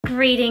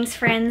Greetings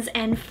friends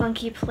and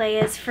funky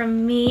players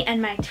from me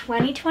and my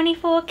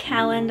 2024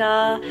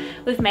 calendar.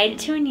 We've made it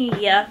to a new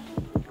year.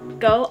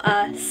 Go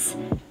us.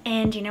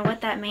 And you know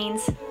what that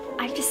means?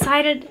 I've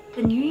decided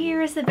the new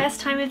year is the best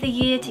time of the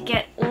year to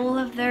get all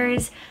of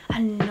those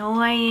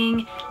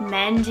annoying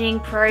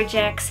mending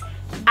projects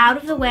out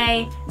of the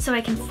way so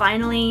I can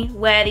finally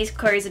wear these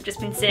clothes that have just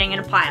been sitting in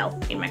a pile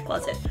in my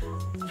closet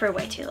for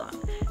way too long.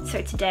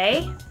 So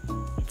today,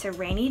 it's a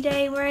rainy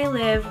day where I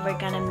live. We're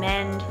gonna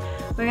mend,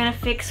 we're gonna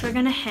fix, we're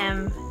gonna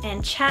hem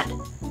and chat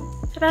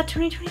about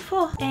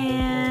 2024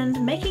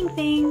 and making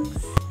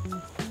things.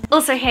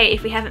 Also, hey,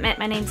 if we haven't met,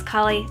 my name's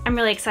Carly. I'm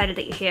really excited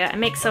that you're here. I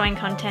make sewing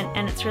content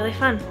and it's really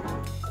fun.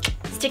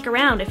 Stick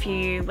around if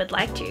you would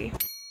like to.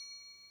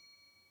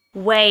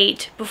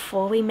 Wait,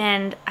 before we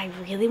mend, I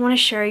really want to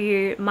show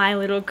you my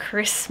little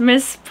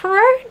Christmas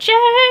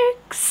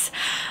projects.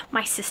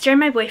 My sister and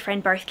my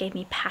boyfriend both gave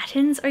me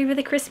patterns over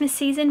the Christmas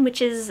season, which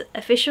is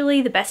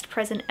officially the best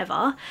present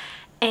ever,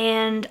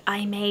 and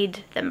I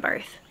made them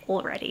both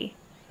already.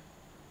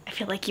 I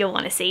feel like you'll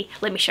want to see.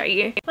 Let me show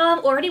you. Well,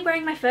 I'm already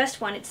wearing my first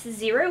one. It's the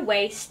zero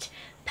waist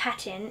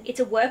pattern. It's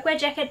a workwear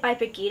jacket by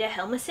Birgitta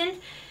Helmersson,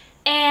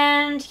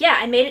 and yeah,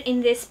 I made it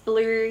in this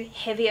blue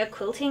heavier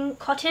quilting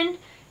cotton.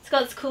 It's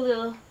got this cool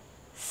little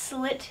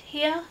slit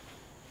here,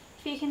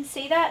 if you can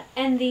see that,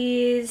 and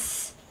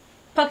these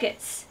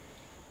pockets.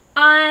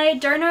 I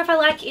don't know if I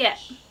like it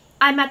yet.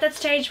 I'm at that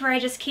stage where I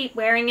just keep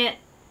wearing it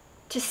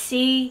to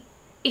see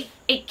if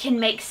it can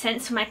make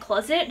sense for my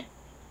closet.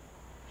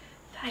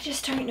 But I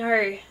just don't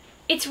know.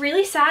 It's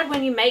really sad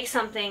when you make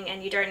something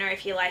and you don't know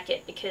if you like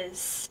it,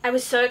 because I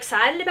was so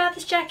excited about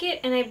this jacket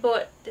and I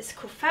bought this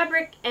cool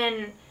fabric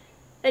and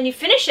then you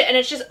finish it and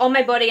it's just on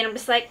my body and I'm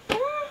just like,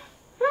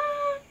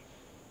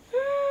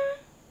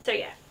 So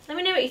yeah, let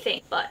me know what you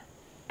think, but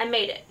I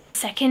made it.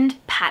 Second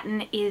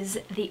pattern is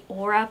the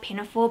Aura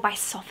Pinafore by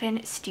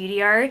Soften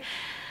Studio.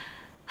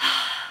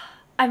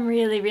 I'm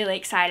really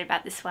excited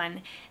about this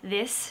one.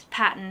 This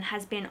pattern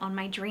has been on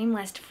my dream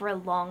list for a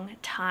long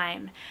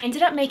time. I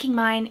ended up making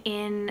mine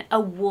in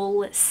a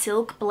wool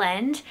silk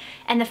blend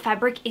and the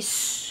fabric is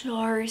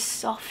so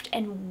soft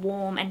and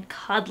warm and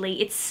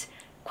cuddly. It's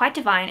quite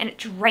divine and it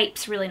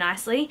drapes really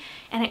nicely.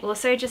 And I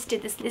also just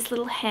did this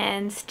little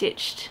hand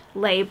stitched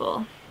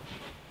label.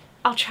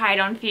 I'll try it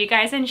on for you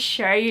guys and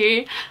show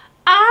you.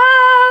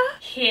 Ah!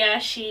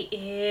 Here she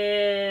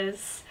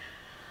is.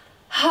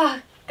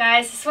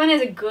 Guys, this one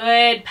is a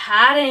good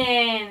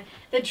pattern.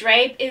 The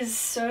drape is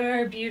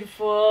so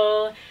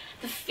beautiful.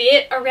 The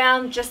fit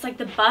around just like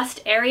the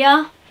bust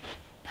area,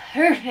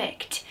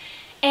 perfect.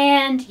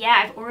 And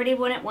yeah, I've already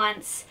worn it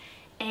once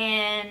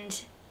and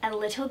a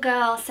little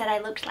girl said I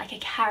looked like a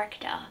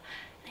character.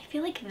 I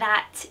feel like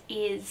that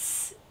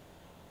is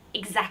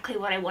exactly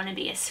what I want to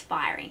be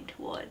aspiring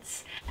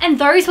towards. And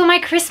those were my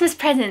Christmas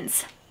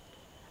presents.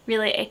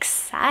 Really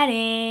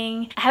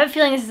exciting. I have a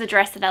feeling this is a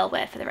dress that I'll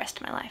wear for the rest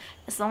of my life.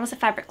 As long as the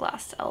fabric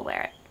lasts, I'll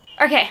wear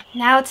it. Okay,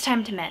 now it's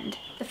time to mend.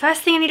 The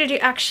first thing I need to do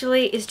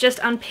actually is just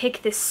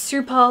unpick this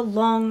super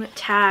long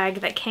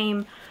tag that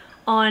came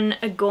on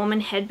a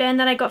Gorman headband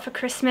that I got for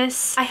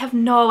Christmas. I have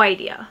no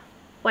idea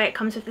why it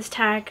comes with this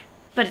tag,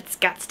 but it's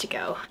guts to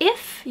go.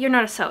 If you're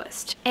not a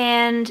sewist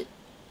and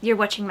you're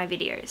watching my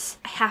videos,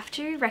 I have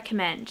to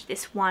recommend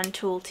this one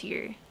tool to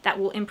you that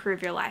will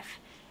improve your life.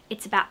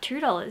 It's about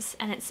 $2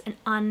 and it's an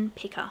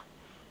unpicker.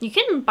 You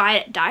can buy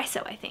it at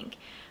Daiso, I think,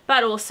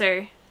 but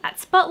also at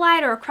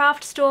Spotlight or a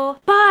craft store.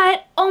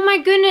 But oh my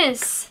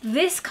goodness,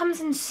 this comes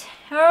in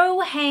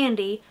so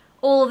handy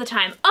all the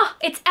time. Oh,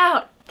 it's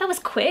out. That was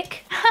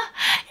quick. Now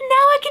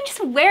I can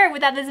just wear it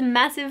without this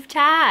massive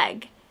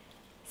tag.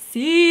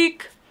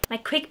 Sick. My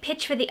quick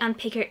pitch for the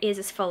unpicker is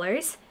as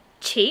follows.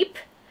 Cheap.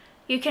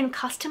 You can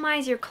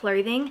customize your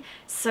clothing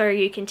so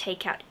you can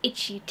take out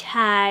itchy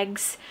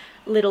tags,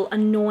 little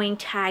annoying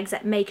tags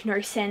that make no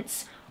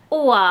sense,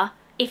 or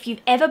if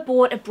you've ever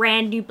bought a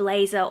brand new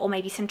blazer or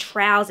maybe some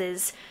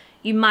trousers,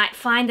 you might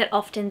find that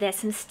often there's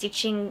some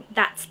stitching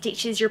that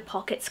stitches your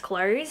pockets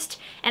closed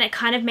and it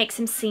kind of makes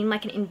them seem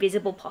like an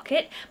invisible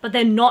pocket, but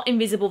they're not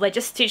invisible, they're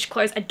just stitched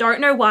closed. I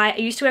don't know why. I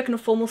used to work in a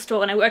formal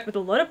store and I worked with a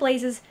lot of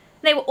blazers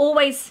and they were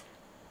always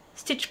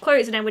stitched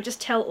closed and I would just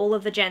tell all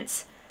of the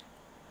gents,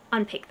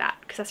 unpick that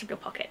because that's a real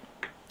pocket.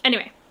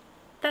 Anyway,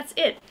 that's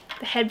it.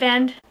 The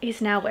headband is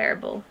now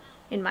wearable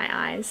in my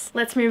eyes.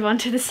 Let's move on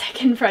to the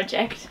second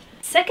project.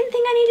 Second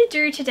thing I need to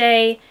do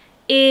today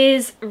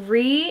is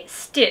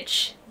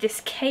re-stitch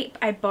this cape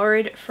I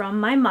borrowed from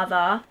my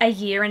mother a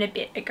year and a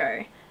bit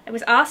ago. I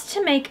was asked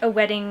to make a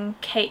wedding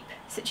cape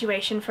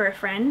situation for a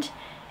friend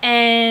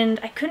and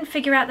I couldn't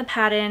figure out the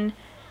pattern,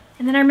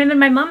 and then I remembered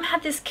my mum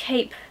had this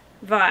cape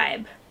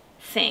vibe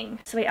thing,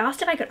 so I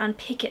asked if I could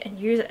unpick it and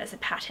use it as a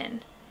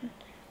pattern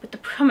with the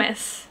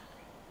promise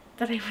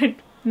that I would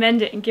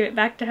mend it and give it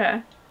back to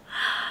her.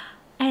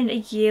 And a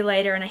year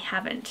later and I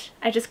haven't.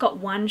 I just got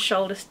one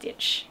shoulder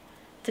stitch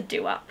to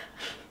do up.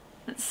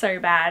 That's so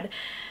bad.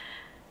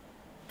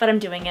 But I'm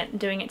doing it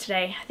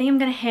today. I think I'm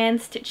gonna hand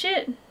stitch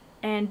it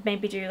and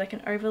maybe do like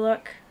an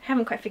overlock I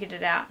haven't quite figured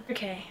it out.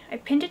 Okay, I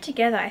pinned it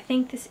together. I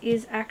think this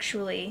is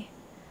actually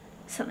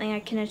something I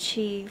can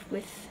achieve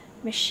with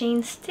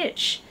machine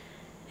stitch.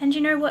 And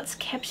you know what's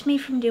kept me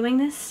from doing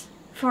this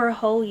for a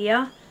whole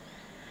year?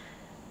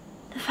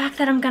 The fact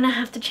that I'm gonna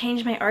have to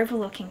change my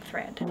overlocking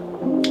thread.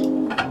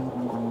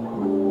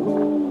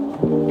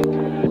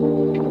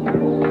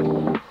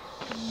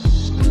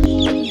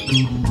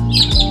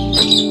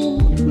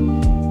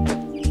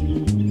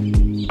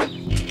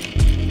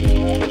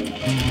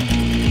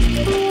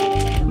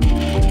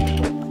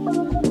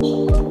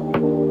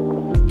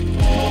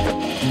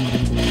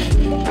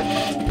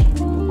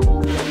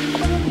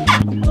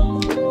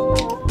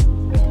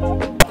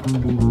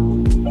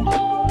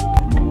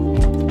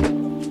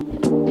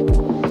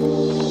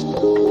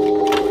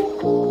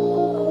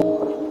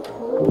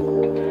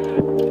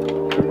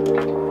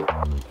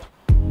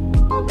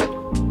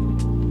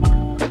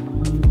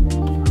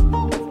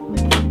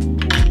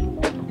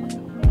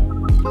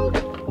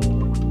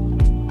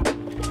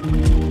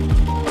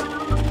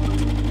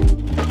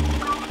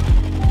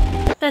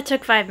 That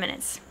took 5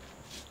 minutes.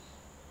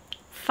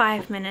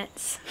 5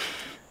 minutes.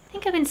 I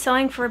think I've been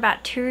sewing for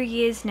about 2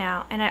 years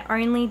now, and I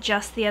only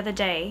just the other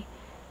day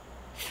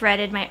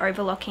threaded my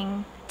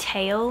overlocking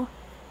tail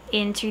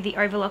into the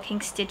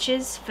overlocking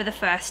stitches for the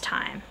first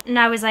time. And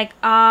I was like,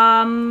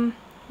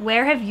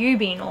 where have you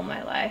been all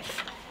my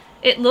life?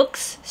 It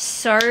looks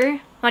so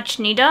much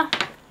neater.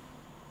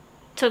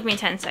 Took me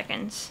 10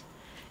 seconds.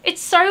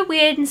 It's so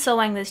weird in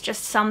sewing, there's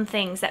just some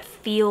things that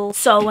feel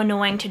so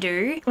annoying to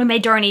do when they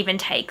don't even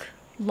take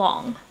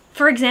long.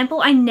 For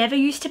example, I never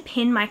used to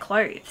pin my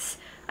clothes.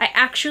 I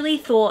actually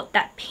thought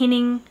that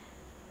pinning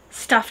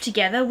stuff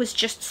together was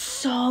just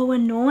so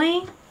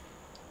annoying,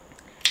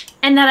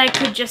 and that I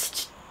could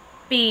just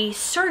be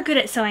so good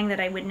at sewing that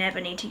I would never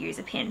need to use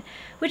a pin,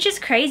 which is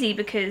crazy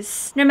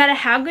because no matter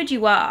how good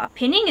you are,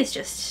 pinning is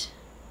just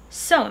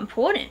so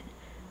important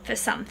for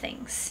some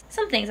things.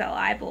 Some things I'll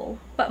eyeball,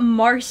 but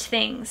most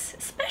things,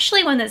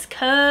 especially when there's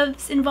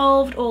curves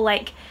involved or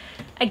like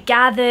a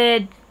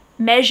gathered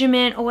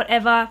measurement or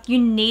whatever, you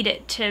need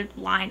it to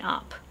line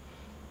up.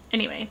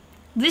 Anyway,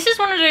 this is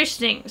one of those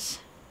things.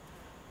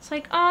 It's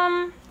like,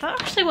 that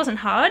actually wasn't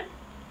hard.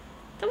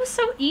 That was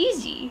so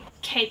easy.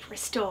 Cape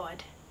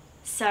restored.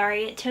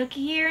 Sorry it took 1.5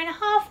 years,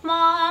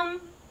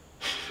 Mom.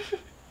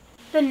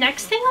 The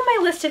next thing on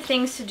my list of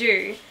things to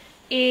do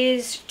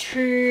is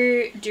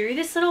to do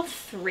this little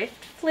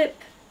thrift flip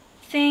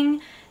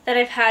thing that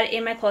I've had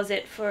in my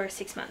closet for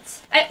 6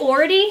 months. I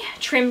already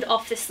trimmed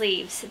off the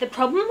sleeves. The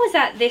problem was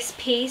that this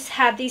piece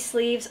had these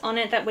sleeves on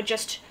it that were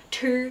just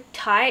too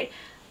tight.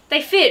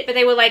 They fit, but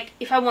they were like,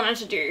 if I wanted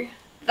to do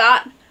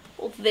that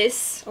or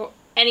this or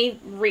any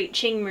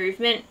reaching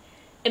movement,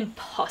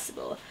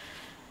 impossible.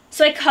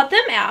 So I cut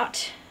them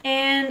out,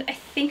 and I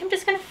think I'm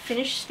just gonna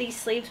finish these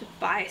sleeves with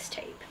bias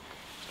tape.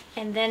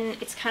 And then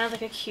it's kind of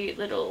like a cute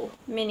little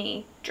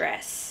mini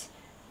dress,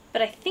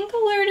 but I think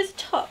I'll wear it as a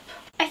top.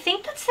 I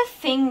think that's the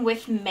thing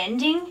with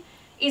mending,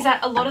 is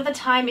that a lot of the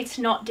time it's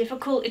not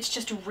difficult, it's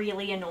just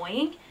really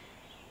annoying.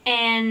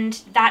 And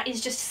that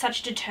is just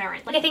such a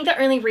deterrent. Like, I think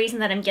the only reason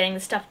that I'm getting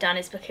this stuff done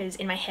is because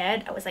in my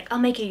head I was like, I'll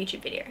make a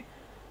YouTube video.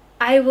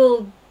 I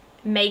will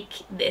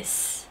make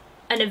this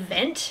an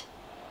event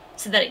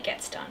so that it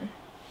gets done.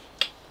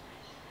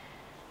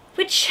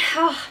 Which,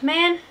 oh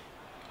man,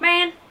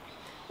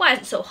 why is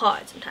it so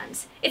hard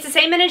sometimes? It's the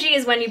same energy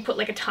as when you put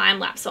like a time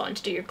lapse on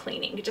to do your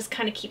cleaning. It just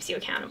kind of keeps you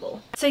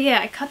accountable. So yeah,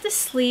 I cut the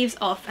sleeves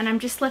off and I'm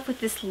just left with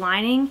this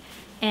lining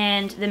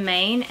and the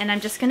mane, and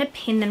I'm just gonna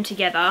pin them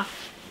together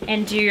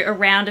and do a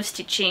round of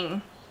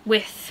stitching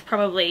with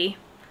probably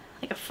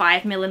like a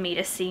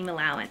 5mm seam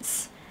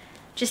allowance,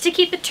 just to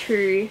keep the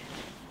two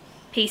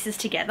pieces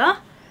together.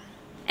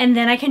 And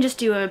then I can just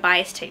do a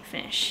bias tape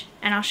finish,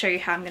 and I'll show you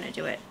how I'm gonna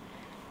do it.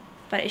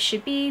 But it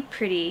should be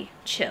pretty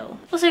chill.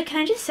 Also,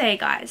 can I just say,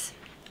 guys,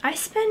 I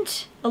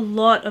spent a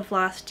lot of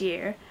last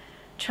year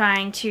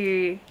trying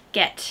to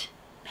get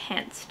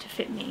pants to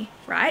fit me,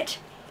 right?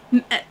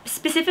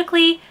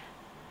 Specifically,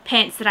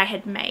 pants that I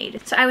had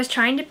made. So I was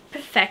trying to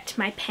perfect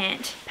my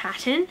pant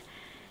pattern,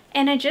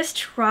 and I just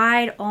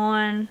tried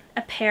on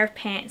a pair of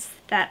pants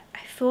that I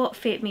thought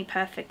fit me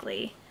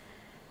perfectly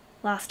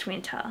last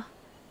winter,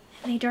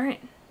 and they don't.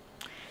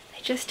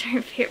 They just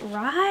don't fit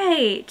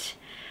right.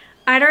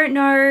 I don't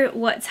know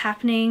what's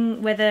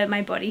happening, whether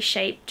my body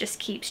shape just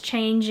keeps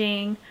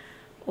changing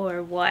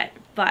or what,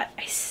 but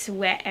I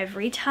swear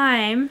every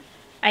time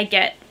I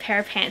get a pair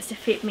of pants to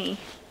fit me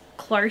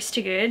close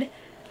to good,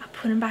 I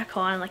put them back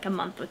on in like a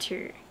month or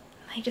two.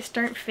 They just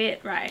don't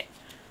fit right.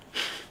 Do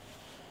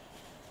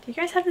you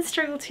guys have this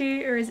struggle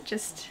too, or is it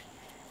just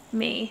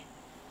me?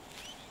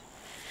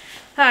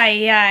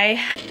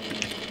 Aye.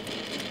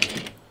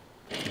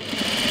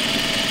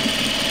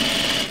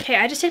 Okay,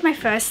 I just did my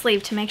first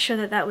sleeve to make sure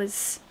that that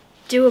was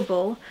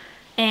doable,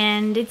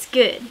 and it's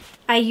good.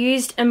 I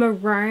used a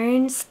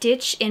maroon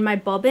stitch in my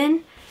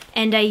bobbin,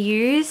 and I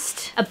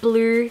used a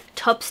blue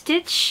top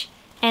stitch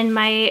and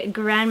my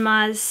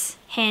grandma's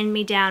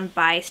hand-me-down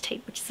bias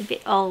tape, which is a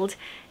bit old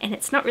and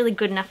it's not really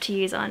good enough to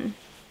use on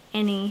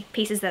any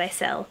pieces that I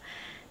sell,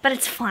 but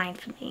it's fine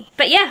for me.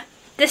 But yeah,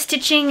 the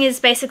stitching is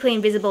basically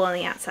invisible on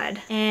the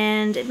outside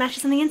and it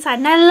matches on the inside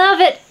and I love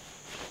it.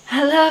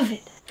 I love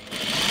it.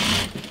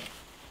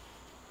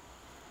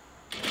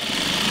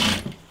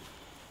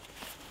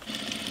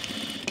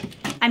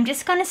 I'm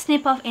just gonna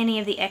snip off any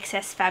of the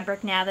excess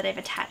fabric now that I've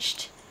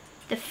attached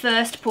the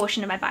first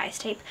portion of my bias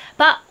tape.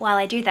 But while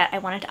I do that, I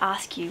wanted to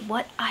ask you,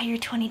 what are your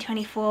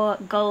 2024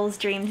 goals,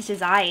 dreams,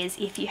 desires,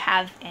 if you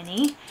have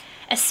any?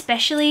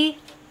 Especially,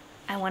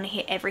 I want to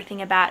hear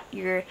everything about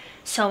your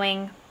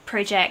sewing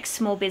projects,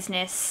 small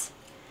business,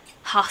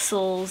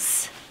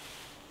 hustles.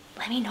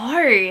 Let me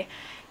know.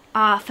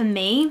 For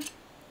me,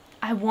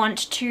 I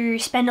want to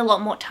spend a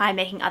lot more time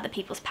making other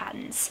people's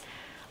patterns.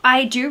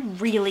 I do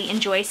really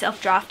enjoy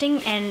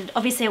self-drafting and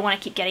obviously I want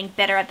to keep getting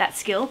better at that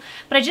skill,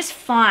 but I just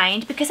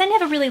find, because I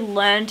never really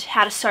learned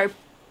how to sew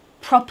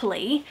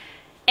properly,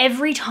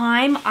 every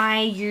time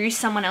I use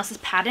someone else's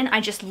pattern, I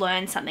just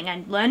learn something.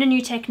 I learn a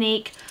new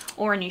technique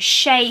or a new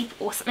shape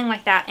or something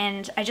like that,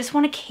 and I just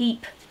want to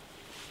keep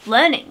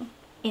learning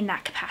in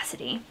that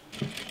capacity.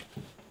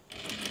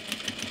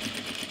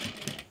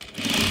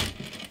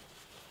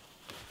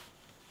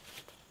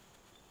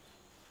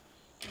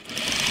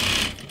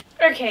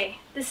 Okay,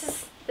 this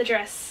is the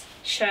dress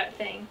shirt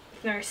thing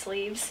with no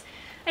sleeves.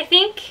 I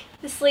think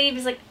the sleeve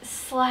is like the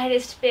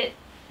slightest bit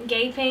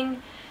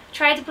gaping.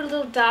 Tried to put a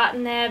little dart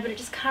in there, but it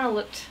just kind of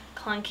looked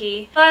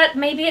clunky. But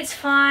maybe it's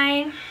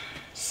fine.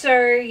 So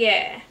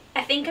yeah,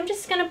 I think I'm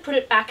just gonna put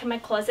it back in my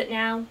closet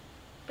now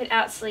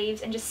without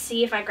sleeves and just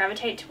see if I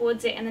gravitate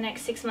towards it in the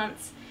next 6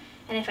 months.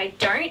 And if I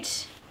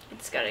don't,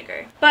 it's gotta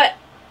go. But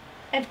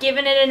I've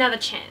given it another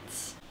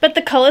chance. But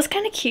the color's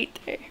kind of cute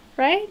though,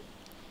 right?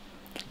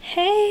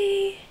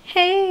 Hey,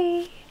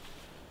 hey.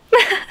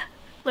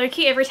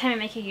 Low-key, every time I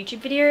make a YouTube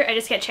video, I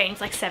just get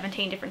changed like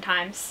 17 different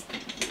times.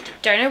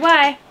 Don't know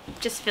why,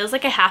 just feels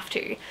like I have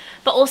to.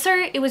 But also,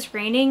 it was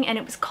raining and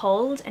it was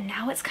cold, and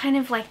now it's kind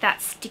of like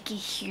that sticky,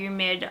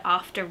 humid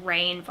after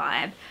rain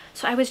vibe.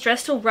 So I was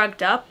dressed all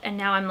rugged up, and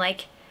now I'm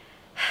like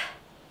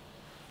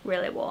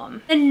really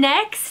warm. The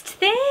next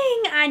thing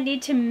I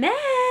need to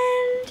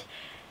mend,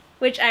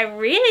 which I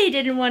really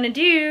didn't want to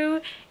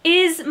do,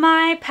 is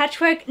my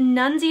patchwork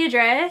nunsia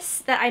dress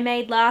that I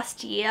made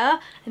last year.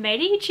 I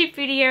made a YouTube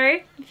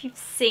video. If you've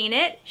seen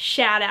it,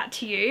 shout out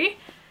to you.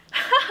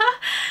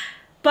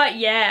 But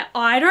yeah,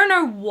 I don't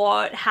know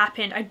what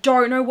happened. I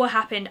don't know what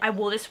happened. I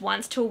wore this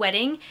once to a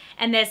wedding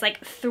and there's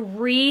like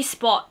 3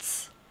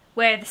 spots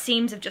where the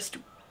seams have just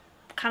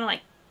kind of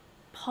like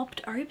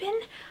popped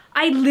open.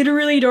 I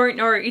literally don't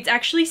know. It's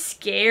actually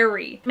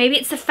scary. Maybe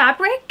it's the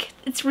fabric.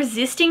 It's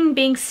resisting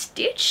being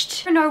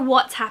stitched. I don't know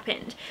what's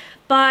happened.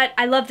 But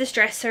I love this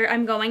dress, so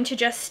I'm going to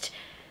just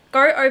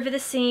go over the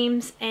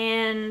seams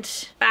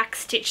and back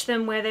stitch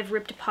them where they've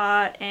ripped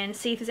apart and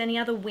see if there's any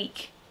other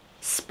weak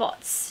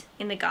spots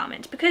in the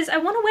garment, because I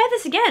want to wear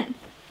this again.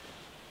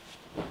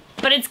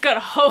 But it's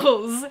got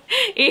holes.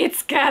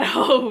 It's got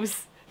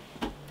holes.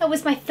 That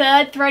was my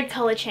 3rd thread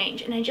color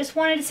change, and I just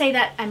wanted to say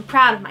that I'm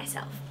proud of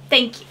myself.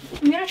 Thank you.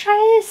 I'm going to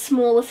try a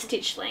smaller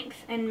stitch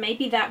length, and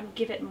maybe that will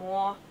give it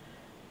more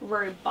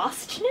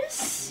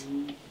robustness.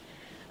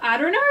 I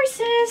don't know,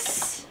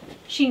 sis.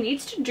 She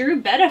needs to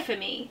do better for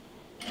me.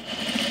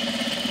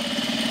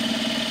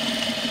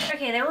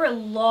 Okay, there were a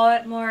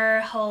lot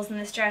more holes in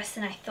this dress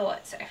than I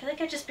thought, so I feel like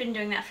I've just been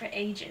doing that for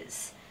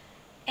ages.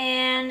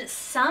 And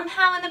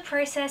somehow in the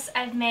process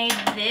I've made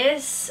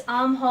this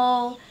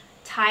armhole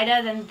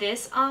tighter than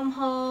this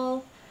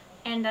armhole,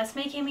 and that's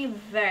making me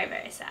very,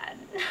 very sad.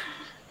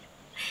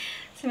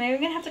 So maybe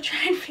I'm gonna have to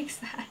try and fix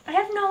that. I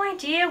have no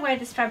idea where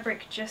this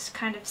fabric just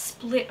kind of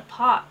split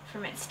apart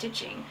from its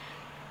stitching.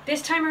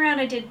 This time around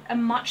I did a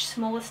much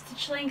smaller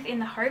stitch length in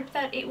the hope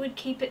that it would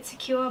keep it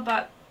secure,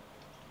 but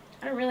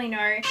I don't really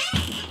know.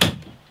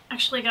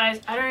 Actually guys,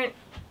 I don't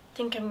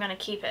think I'm gonna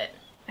keep it.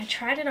 I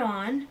tried it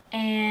on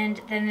and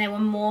then there were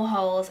more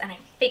holes and I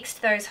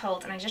fixed those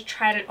holes and I just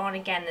tried it on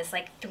again. There's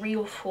like 3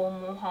 or 4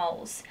 more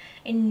holes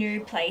in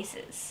new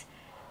places.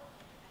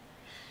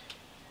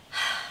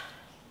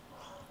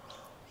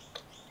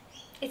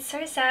 It's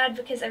so sad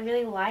because I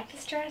really like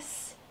this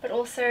dress, but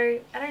also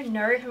I don't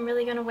know if I'm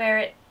really gonna wear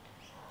it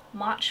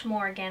much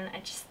more again.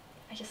 I just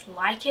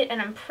like it and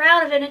I'm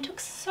proud of it, and it took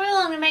so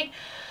long to make.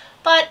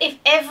 But if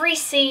every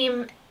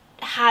seam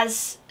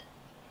has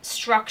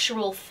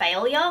structural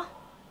failure,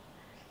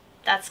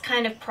 that's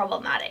kind of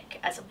problematic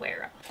as a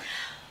wearer.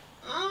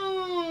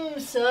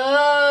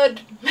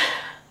 Sad.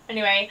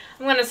 Anyway,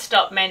 I'm gonna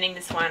stop mending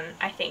this one.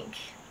 I think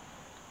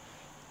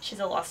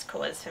she's a lost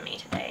cause for me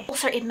today.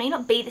 Also, it may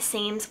not be the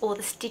seams or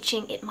the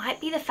stitching, it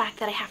might be the fact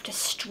that I have to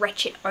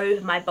stretch it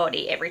over my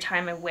body every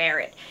time I wear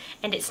it,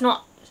 and it's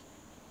not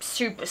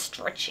super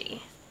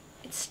stretchy.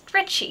 It's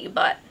stretchy,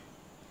 but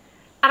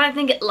I don't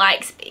think it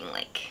likes being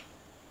like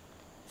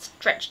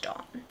stretched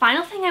on.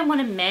 Final thing I want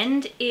to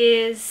mend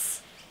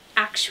is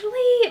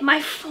actually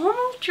my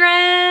formal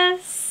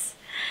dress.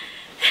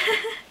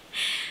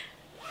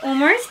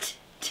 Almost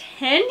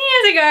 10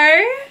 years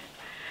ago,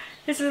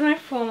 this is my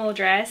formal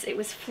dress. It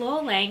was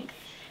floor length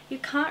You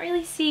can't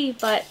really see,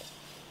 but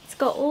it's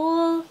got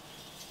all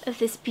of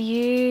this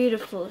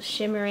beautiful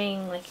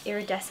shimmering like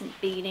iridescent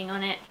beading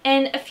on it.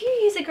 And a few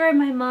years ago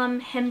my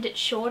mum hemmed it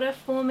shorter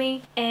for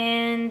me,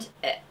 and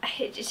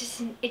it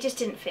just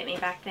didn't fit me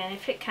back then. It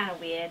fit kind of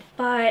weird,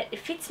 but it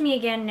fits me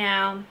again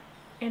now.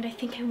 And I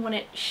think I want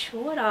it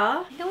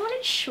shorter.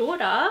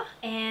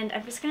 And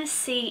I'm just gonna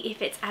see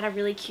if it's at a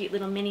really cute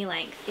little mini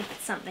length, if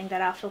it's something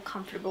that I'll feel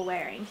comfortable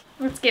wearing.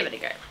 Let's give it a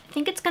go. I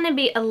think it's gonna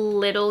be a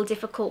little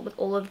difficult with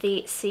all of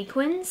the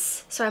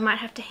sequins, so I might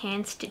have to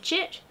hand stitch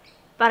it,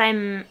 but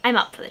I'm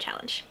up for the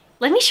challenge.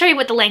 Let me show you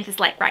what the length is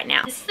like right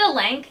now. This is the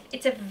length.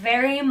 It's a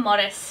very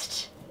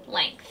modest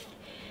length,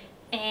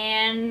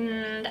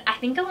 and I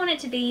think I want it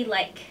to be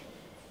like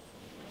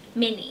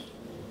mini,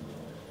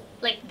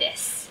 like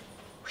this.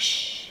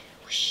 Whoosh,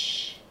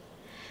 whoosh.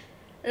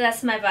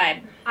 That's my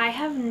vibe. I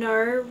have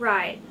no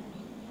right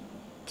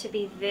to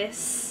be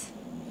this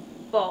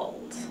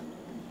bold,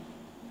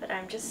 but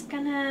I'm just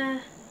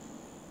gonna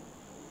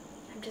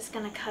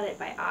cut it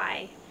by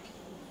eye.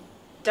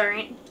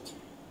 Don't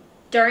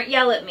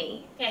yell at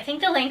me. Yeah, I think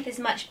the length is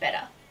much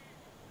better.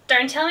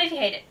 Don't tell me if you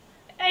hate it.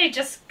 I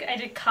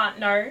can't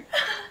know.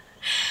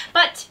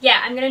 But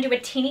yeah, I'm gonna do a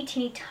teeny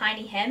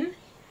tiny hem,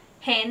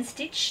 hand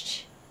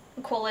stitched,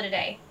 and call it a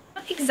day.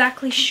 I'm not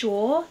exactly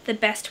sure the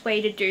best way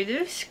to do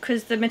this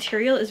because the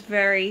material is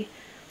very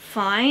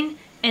fine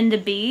and the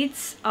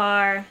beads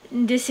are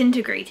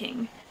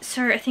disintegrating.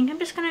 So I think I'm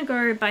just gonna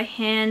go by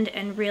hand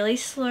and really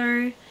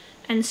slow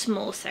and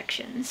small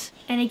sections.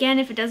 And again,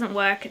 if it doesn't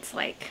work, it's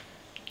like,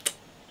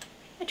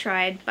 I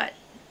tried, but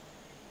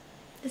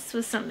this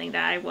was something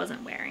that I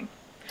wasn't wearing.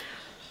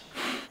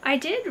 I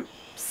did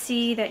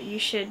see that you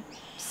should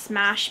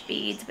smash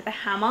beads with a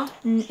hammer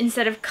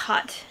instead of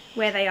cut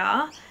where they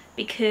are,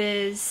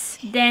 because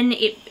then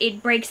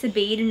it breaks the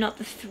bead and not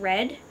the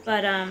thread.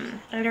 But I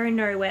don't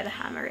know where the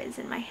hammer is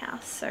in my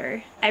house,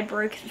 so I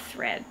broke the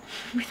thread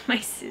with my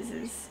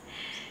scissors.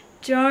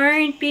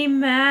 Don't be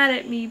mad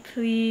at me,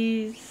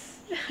 please.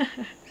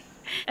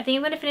 I think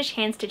I'm going to finish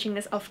hand stitching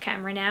this off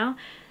camera now,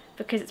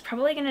 because it's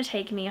probably going to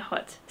take me a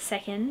hot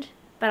second,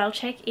 but I'll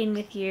check in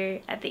with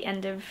you at the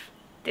end of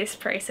this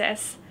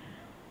process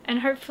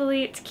and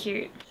hopefully it's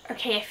cute.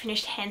 Okay, I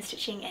finished hand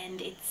stitching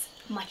and it's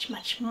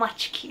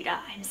much cuter.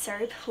 I'm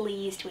so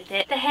pleased with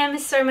it. The hem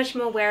is so much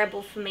more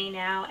wearable for me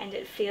now and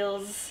it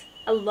feels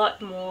a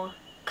lot more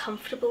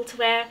comfortable to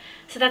wear,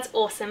 so that's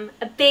awesome.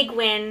 A big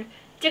win.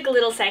 Took a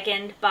little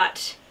second,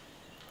 but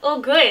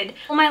all good.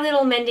 All my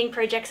little mending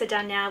projects are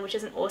done now, which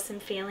is an awesome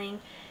feeling.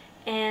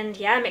 And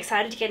yeah, I'm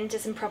excited to get into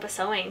some proper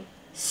sewing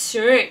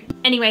soon.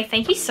 Anyway,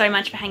 thank you so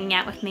much for hanging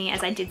out with me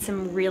as I did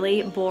some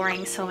really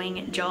boring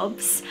sewing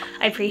jobs.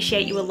 I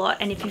appreciate you a lot,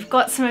 and if you've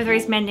got some of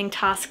those mending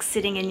tasks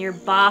sitting in your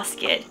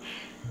basket,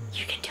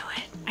 you can do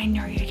it. I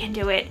know you can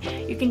do it.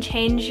 You can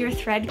change your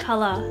thread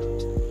color.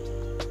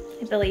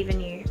 I believe in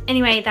you.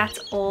 Anyway, that's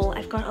all.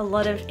 I've got a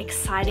lot of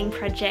exciting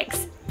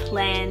projects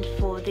planned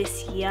for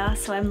this year,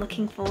 so I'm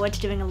looking forward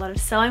to doing a lot of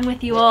sewing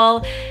with you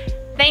all.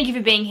 Thank you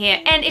for being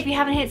here, and if you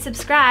haven't hit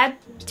subscribe,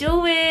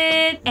 do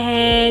it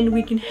and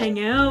we can hang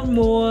out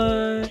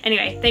more.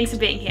 Anyway, thanks for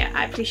being here.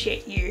 I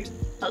appreciate you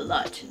a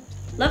lot.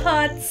 Love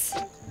hearts.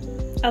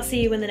 I'll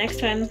see you in the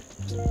next one.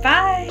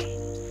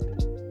 Bye.